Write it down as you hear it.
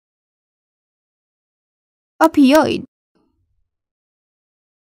Opioid.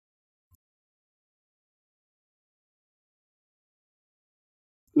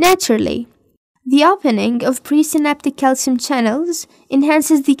 Naturally, the opening of presynaptic calcium channels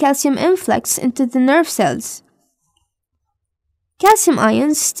enhances the calcium influx into the nerve cells. Calcium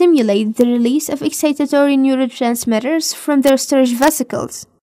ions stimulate the release of excitatory neurotransmitters from their storage vesicles.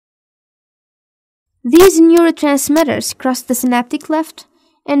 These neurotransmitters cross the synaptic cleft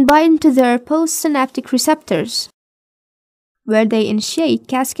and bind to their postsynaptic receptors, where they initiate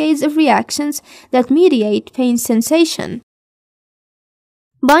cascades of reactions that mediate pain sensation.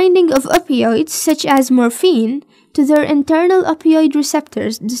 Binding of opioids, such as morphine, to their internal opioid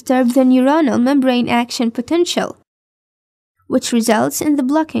receptors disturb the neuronal membrane action potential, which results in the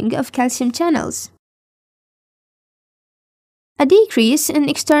blocking of calcium channels. A decrease in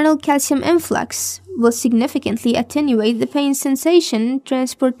external calcium influx will significantly attenuate the pain sensation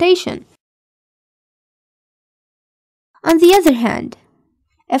transportation. On the other hand,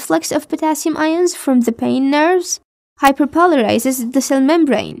 efflux of potassium ions from the pain nerves hyperpolarizes the cell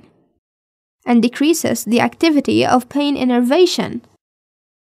membrane and decreases the activity of pain innervation.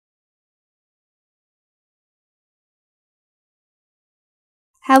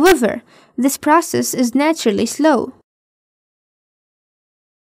 However, this process is naturally slow.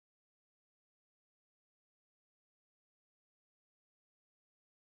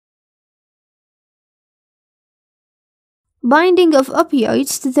 Binding of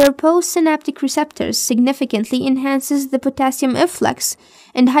opioids to their postsynaptic receptors significantly enhances the potassium efflux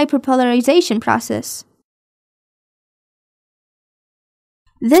and hyperpolarization process.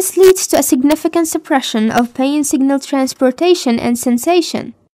 This leads to a significant suppression of pain signal transportation and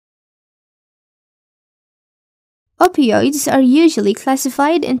sensation. Opioids are usually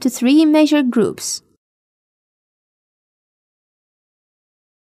classified into three major groups: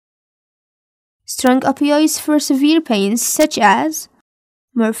 strong opioids for severe pains such as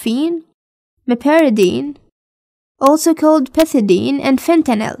morphine, meperidine, also called pethidine, and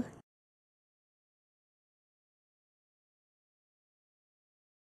fentanyl.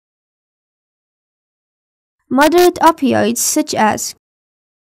 Moderate opioids such as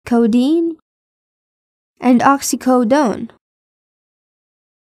codeine and oxycodone.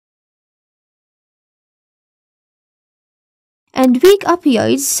 And weak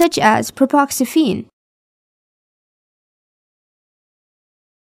opioids such as propoxyphene.